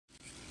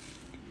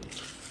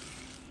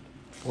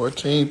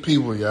14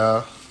 people,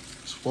 y'all.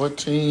 It's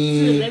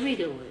 14. Let me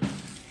do it.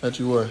 Let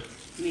you what?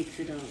 Mix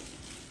it up.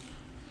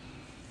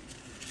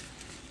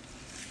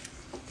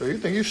 Do you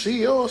think you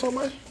CEO or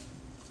something?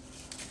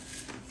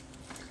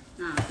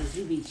 Nah, because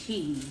you be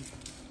cheating.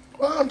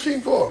 What I'm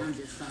cheating for? I'm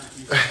just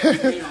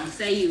talking. They gonna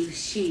say you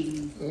was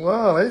cheating.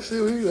 Wow, they see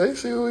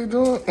what we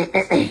doing.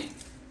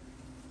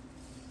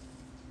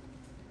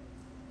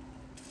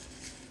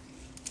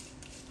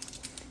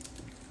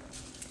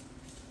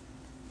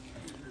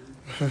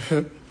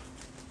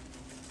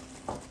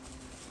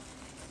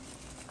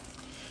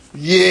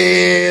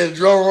 Yeah,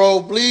 drum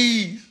roll,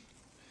 please.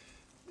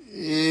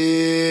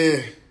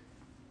 Yeah.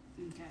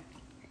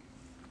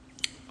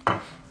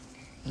 Okay.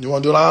 You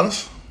want to do the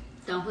honors?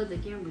 Don't put the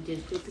camera,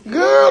 just put the camera.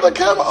 Girl, the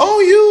camera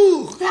on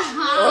you.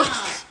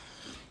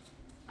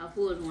 I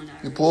pulled one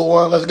out. You pull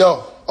one, let's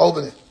go.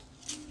 Open it.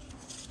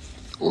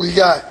 What we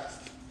got?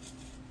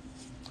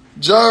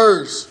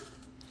 Jers.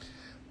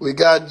 We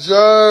got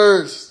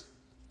Jers.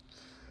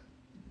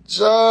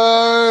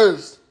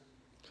 Jers.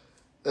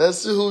 Let's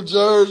see who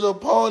Jers'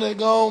 opponent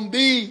gonna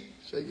be.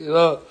 Shake it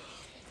up.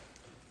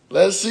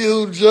 Let's see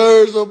who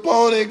Jers'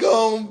 opponent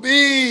gonna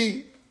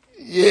be.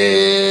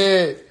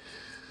 Yeah.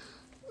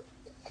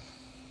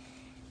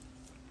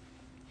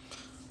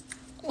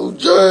 Who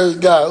Jers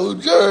got? Who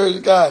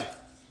Jers got?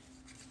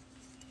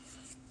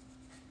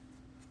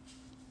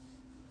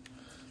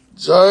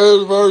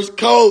 Jers versus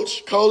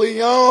Coach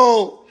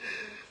Coleon.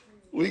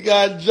 We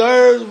got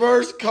Jers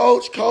versus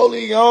Coach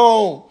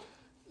Coleon.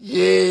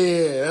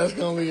 Yeah, that's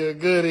going to be a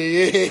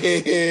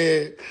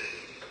goodie.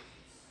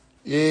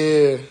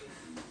 Yeah.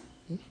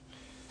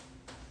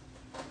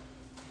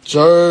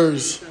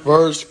 Jers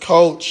versus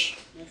Coach.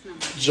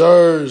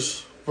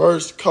 Jers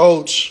versus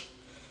Coach.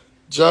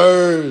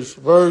 Jers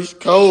versus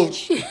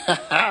Coach.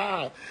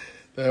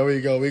 There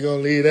we go. We're going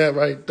to leave that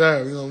right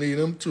there. We're going to leave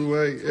them two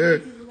right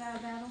here.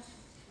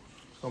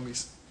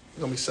 It's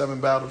gonna be 7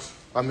 battles.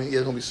 I mean,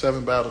 it's gonna be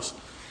 7 battles.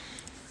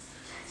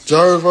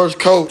 Jers versus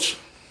Coach.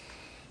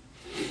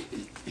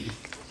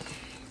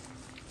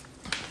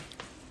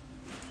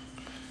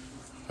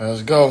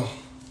 Let's go.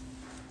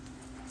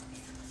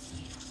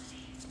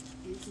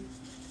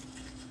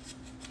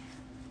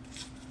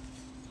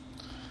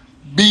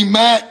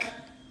 B-Mac.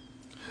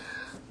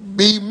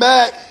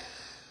 B-Mac.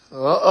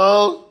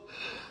 Uh-oh.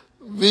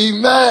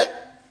 B-Mac.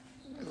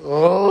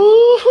 Oh.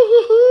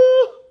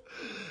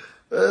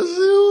 Let's see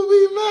who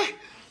be Mac.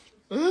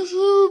 Let's see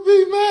who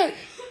be Mac.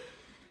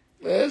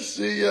 Let's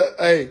see ya.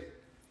 Hey,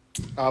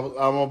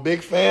 I'm a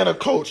big fan of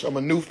Coach. I'm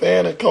a new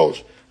fan of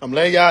Coach. I'm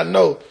letting y'all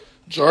know.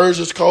 Jers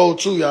is cold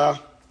too, y'all.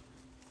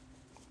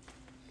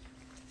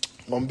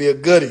 Gonna be a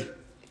goodie.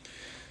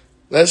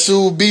 Let's see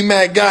who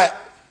B-Mac got.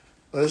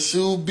 Let's see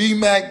who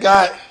B-Mac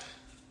got.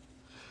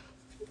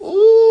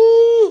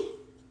 Ooh.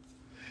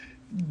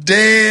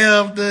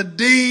 Damn, the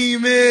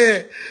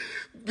demon.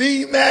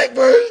 B-Mac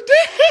versus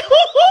Damn.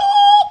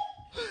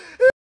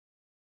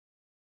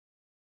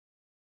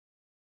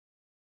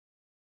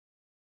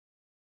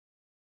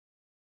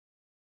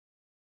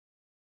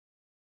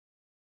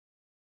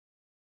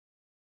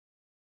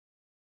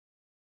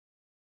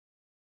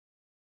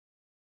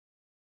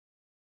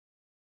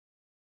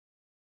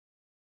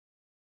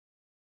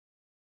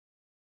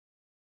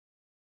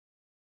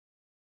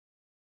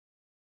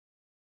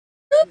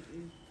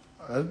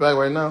 That's back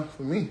right now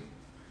for me.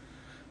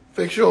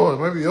 Fix yours.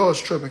 Maybe yours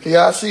tripping. Can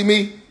y'all see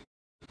me?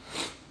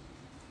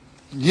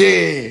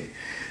 Yeah.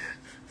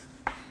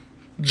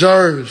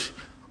 Jers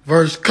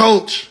versus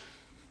Coach.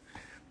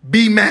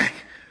 B-Mac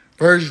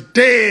versus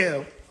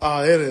Dev.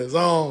 Oh, it is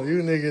on.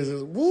 You niggas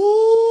is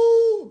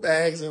woo.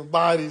 Bags and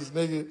bodies,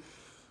 nigga.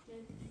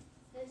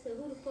 I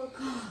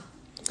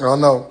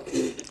don't know.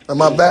 Am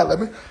I back?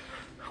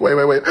 Wait.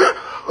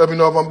 Let me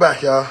know if I'm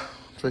back, y'all.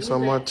 Drink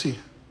some more tea.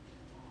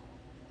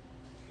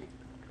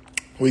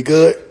 We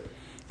good?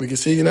 We can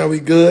see you now. We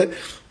good.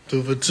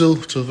 2 for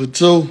 2. 2 for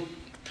 2.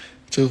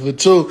 2 for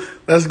 2.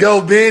 Let's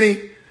go,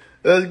 Benny.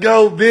 Let's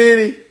go,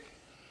 Benny.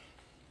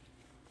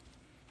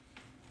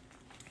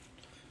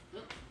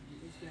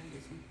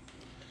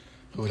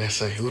 Who that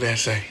say? Who that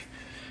say?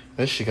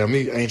 That shit got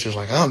me anxious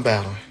like I'm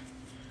battling.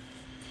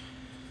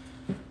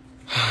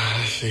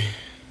 Let's see.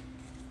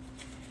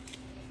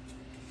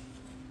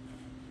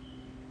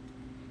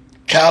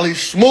 Cali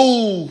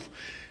Smooth.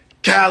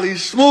 Cali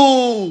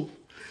Smooth.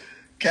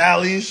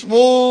 Cali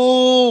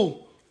Smooth.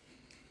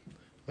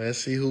 Let's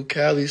see who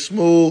Cali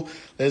Smooth.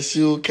 Let's see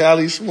who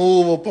Cali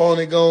Smooth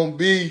opponent gonna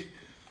be.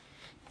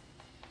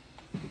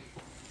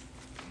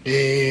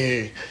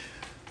 Yeah.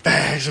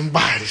 Bags and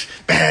bodies.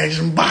 Bags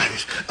and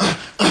bodies.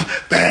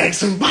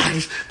 Bags and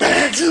bodies.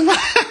 Bags and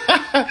bodies.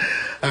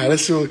 All right,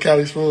 let's see what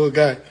Cali Smooth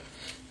got.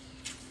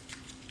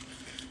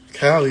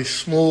 Cali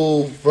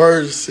Smooth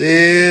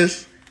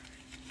versus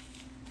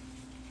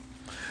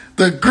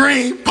the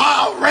Green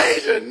Power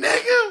Ranger,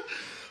 nigga.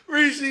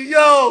 Reese,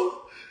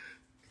 yo.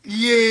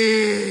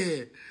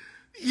 Yeah.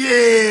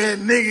 Yeah,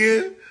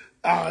 nigga.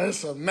 Oh, there's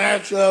some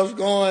matchups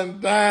going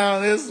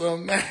down. There's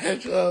some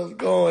matchups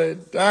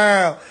going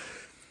down.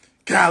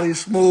 Cali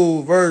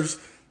Smooth versus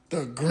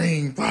the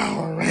Green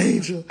Power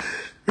Ranger.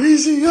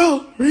 Reese.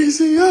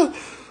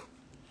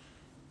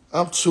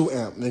 I'm too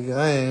amped, nigga.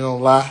 I ain't gonna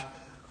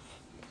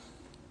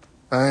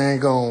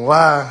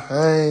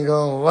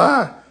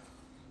lie.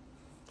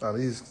 Oh,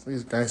 these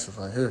gangsters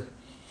right here.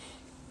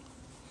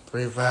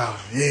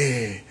 3,000,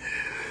 yeah.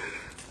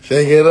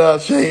 Shake it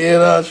up.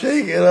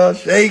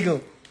 Shake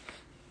them.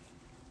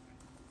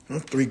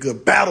 That's 3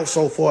 good battles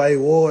so far,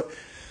 A-Ward.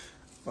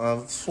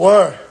 I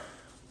swear.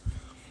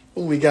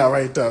 Who we got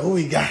right there? Who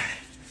we got?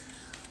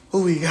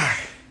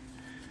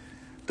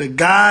 The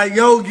guy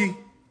Yogi.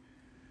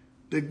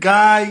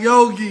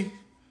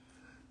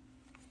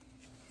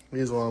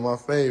 He's one of my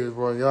favorites,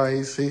 bro. Y'all,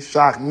 he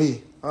shocked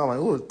me. I'm like,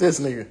 who is this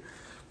nigga?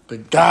 The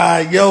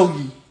guy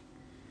Yogi.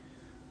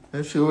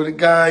 Let's see what the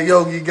guy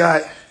Yogi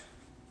got.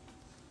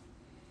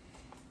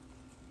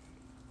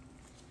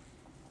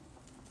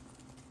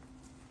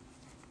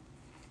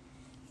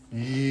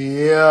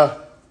 Yeah.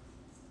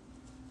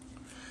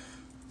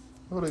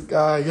 What the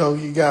guy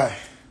Yogi got?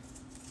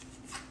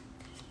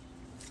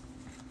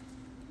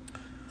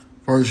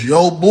 Versus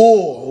Yo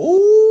Bull.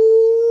 Ooh.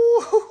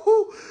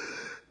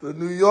 The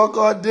New York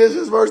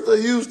auditions versus the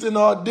Houston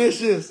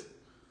auditions.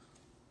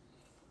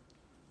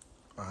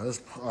 That's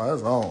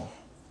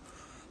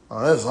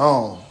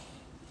on.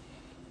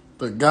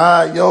 The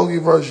guy Yogi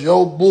versus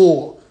Yo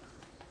Bull.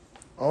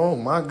 Oh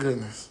my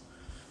goodness.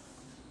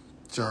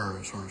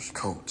 Jervis versus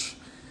Coach.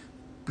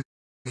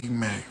 Big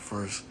Mac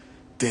versus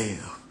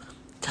Dale.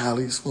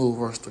 Cali Smooth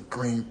versus the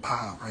Green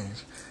Power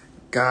Ranger.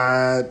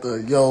 God,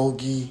 the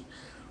Yogi.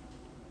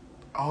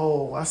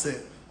 Oh, I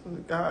said,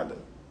 God.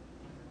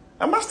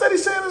 Am I steady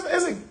saying this?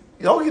 Is it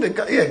Yogi the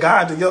God? Yeah,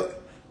 God,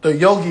 the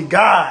Yogi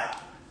God.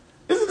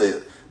 Isn't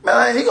it?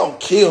 Man, he gonna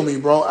kill me,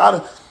 bro.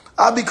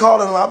 I've been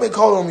calling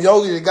him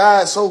Yogi the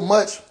God so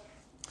much.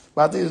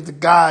 But I think it's the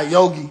guy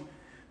Yogi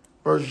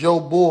versus Yo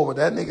Bull. But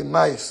that nigga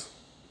nice.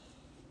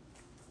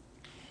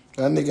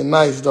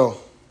 Though.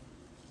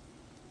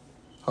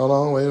 Hold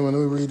on, wait a minute.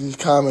 Let me read these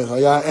comments. Are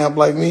y'all amped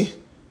like me?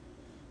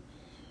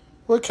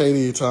 What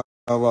KD talking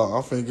about?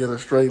 I'm finna get a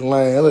straight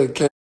lane.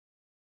 Look at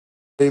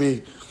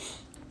KD.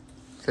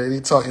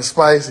 KD talking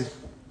spicy.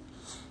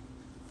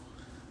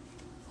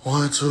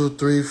 1, 2,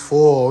 3,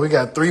 4. We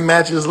got 3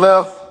 matches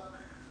left.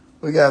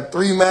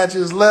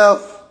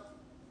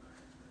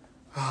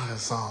 Oh,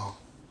 that's on.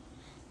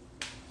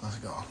 Let's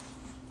go.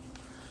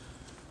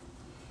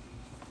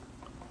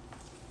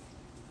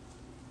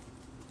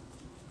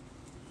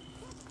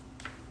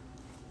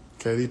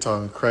 KD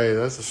talking crazy.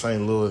 That's a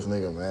St. Louis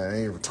nigga, man.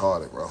 He ain't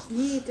retarded, bro. You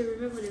need to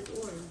remember this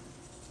order.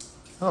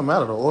 It don't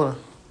matter the order.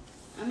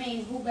 I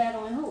mean, who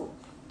battling who?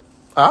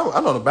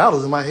 I know the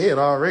battles in my head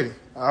already.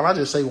 I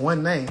just say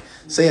one name.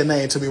 Say a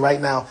name to me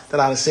right now that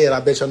I done said. I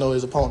bet you know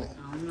his opponent.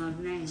 I don't know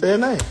the name. Say a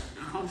name.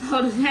 I don't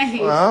know the name.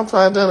 Well, I'm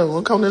trying to tell him.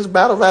 We'll come to this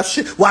battle rap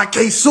shit.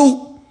 YK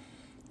Soup.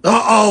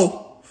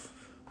 Uh-oh.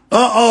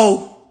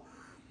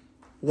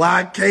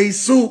 YK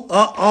Soup.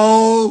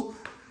 Uh-oh.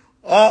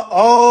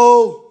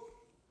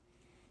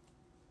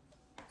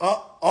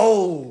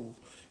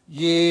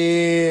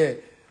 Yeah.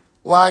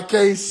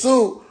 YK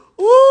Soup.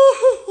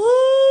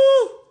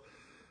 Woo-hoo-hoo.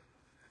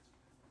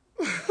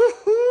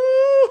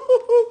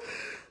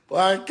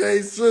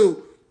 YK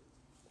Soup.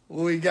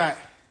 What we got?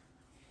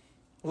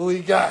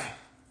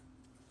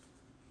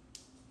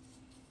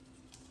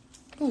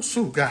 Who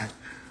Soup got?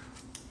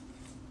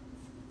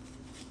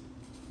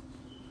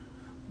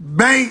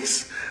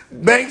 Banks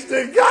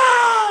the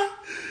God.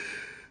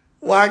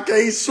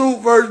 YK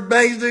Soup versus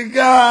Banks the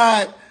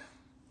God.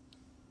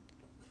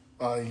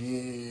 Oh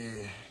yeah.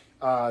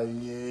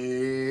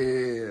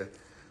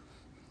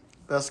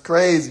 That's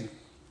crazy.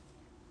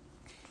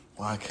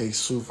 YK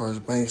Soup versus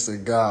Banks the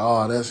God.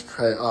 Oh, that's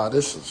crazy. Oh,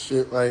 this is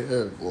shit right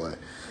here, boy.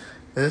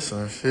 This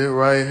some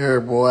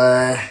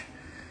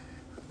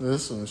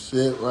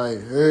shit right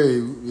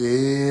here.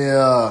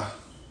 Yeah.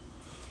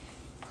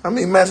 How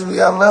many matches we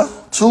got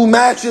left? 2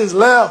 matches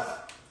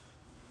left.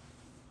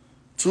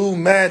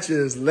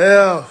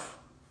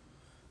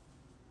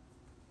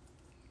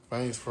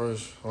 Banks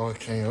first.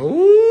 Okay.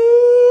 Ooh.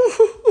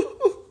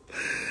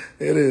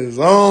 It is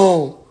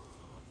on.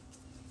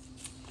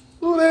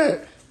 Who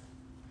that?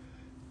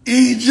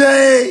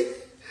 EJ.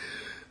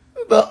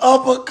 The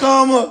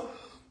up-and-comer.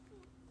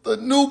 The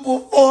new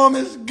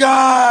performance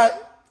guy.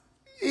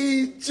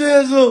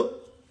 E-Jizzle.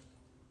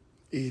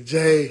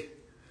 EJ,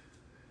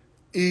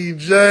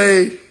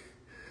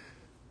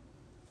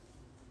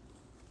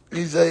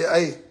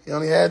 hey, he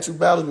only had 2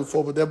 battles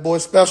before, but that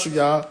boy's special,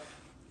 y'all.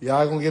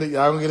 Y'all gonna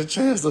get a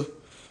chance to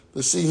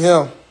see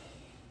him.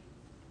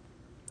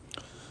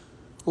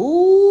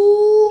 Ooh,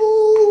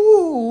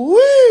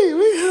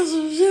 we got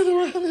some shit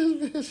around this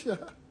bitch,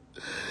 y'all.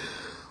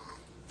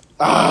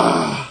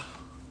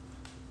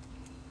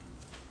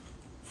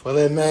 Pull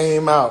that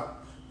name out.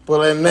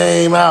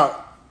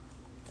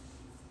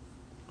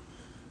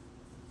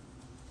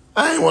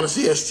 I ain't want to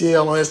see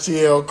STL on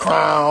STL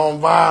crime on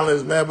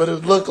violence, man, but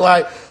it looked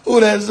like, who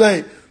that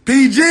say?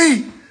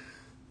 PG.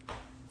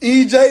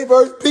 EJ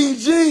versus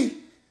PG.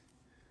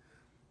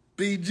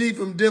 PG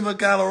from Denver,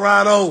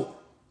 Colorado.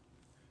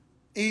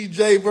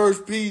 EJ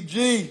versus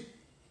PG.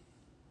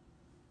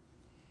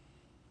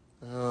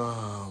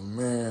 Oh,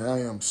 man, I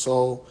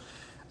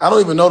don't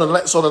even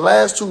know so the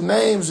last two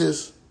names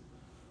is,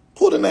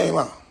 pull the name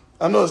out.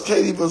 I know it's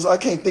KD, but I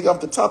can't think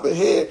off the top of the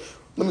head.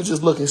 Let me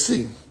just look and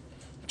see.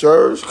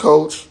 Jerz,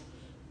 Coach,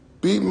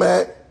 B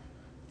Mac,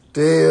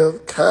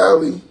 Dev,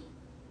 Kylie,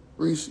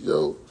 Reese,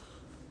 Yo,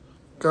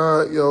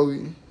 God,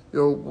 Yogi,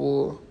 Yo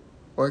Boy,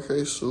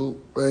 YK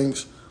Soup,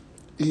 Banks,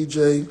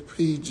 EJ,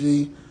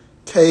 PG,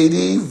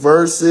 KD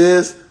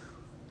versus,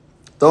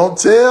 don't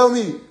tell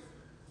me.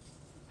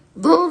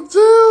 Don't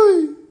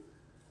tell me.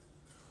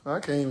 I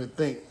can't even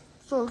think.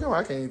 So come on,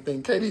 I can't even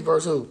think. KD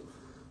versus who?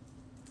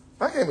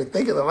 I can't even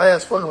think of the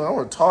last fucking one. I'm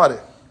retarded.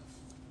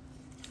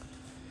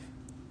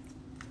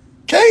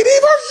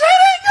 KD versus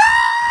JD.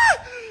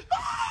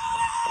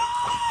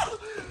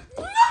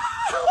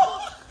 No!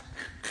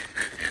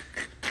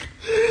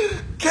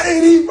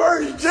 KD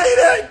versus JD.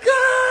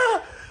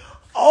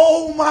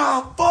 Oh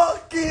my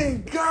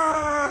fucking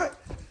God.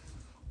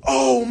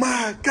 Oh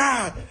my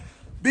God.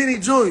 Benny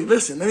Jr.,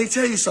 listen, let me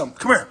tell you something.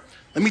 Come here.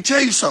 Let me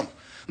tell you something.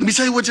 Let me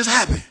tell you what just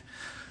happened.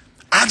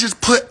 I just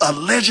put a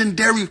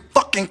legendary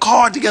fucking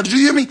card together. Do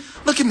you hear me?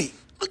 Look at me.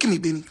 Look at me,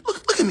 Benny.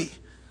 Look at me.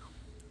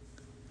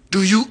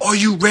 Are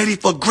you ready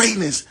for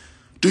greatness?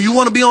 Do you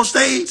want to be on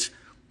stage?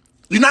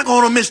 You're not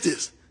going to miss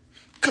this.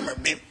 Come here,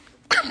 man.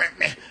 Come here,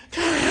 man.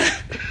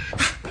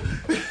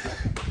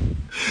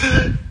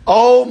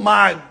 Oh,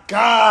 my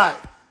God.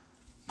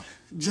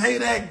 Jay,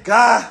 that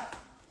guy.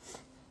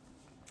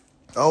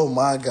 Oh,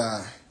 my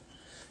God.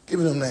 Give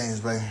me them names,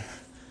 baby.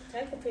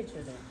 Take a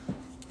picture then.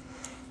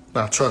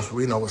 Now, trust me,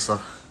 we know what's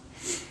up.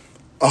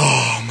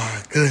 Oh,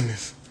 my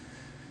goodness.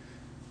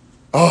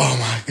 Oh,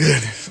 my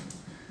goodness.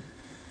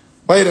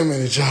 Wait a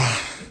minute, y'all.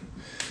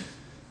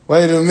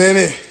 Wait a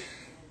minute.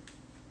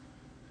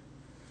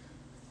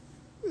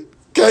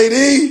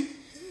 KD.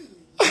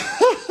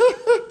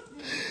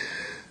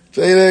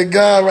 Say that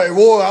guy right.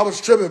 Whoa, I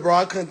was tripping, bro.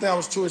 I couldn't think. I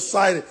was too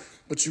excited.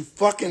 But you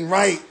fucking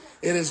right.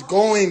 It is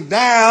going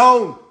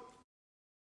down.